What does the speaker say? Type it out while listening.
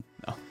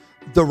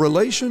the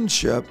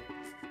relationship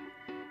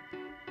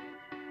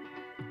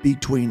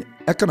between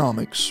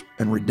economics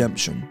and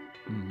redemption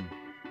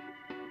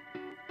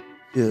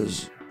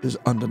is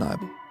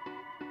undeniable.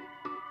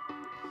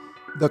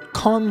 The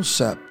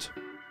concept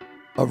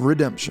of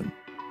redemption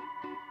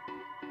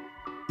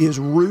is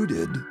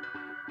rooted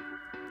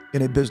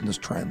in a business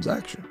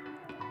transaction.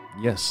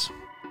 Yes.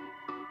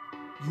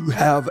 You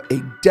have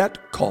a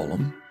debt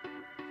column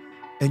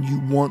and you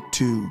want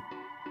to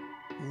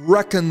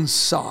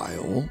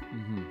reconcile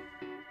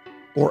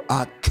or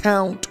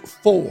account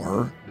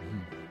for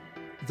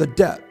the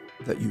debt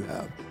that you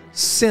have.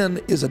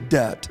 Sin is a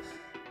debt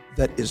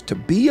that is to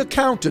be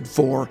accounted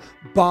for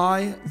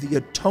by the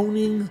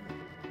atoning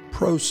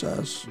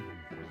process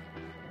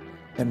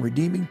and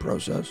redeeming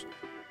process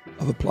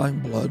of applying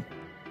blood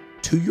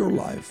to your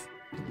life,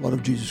 the blood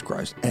of Jesus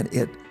Christ, and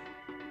it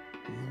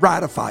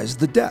ratifies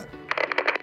the debt.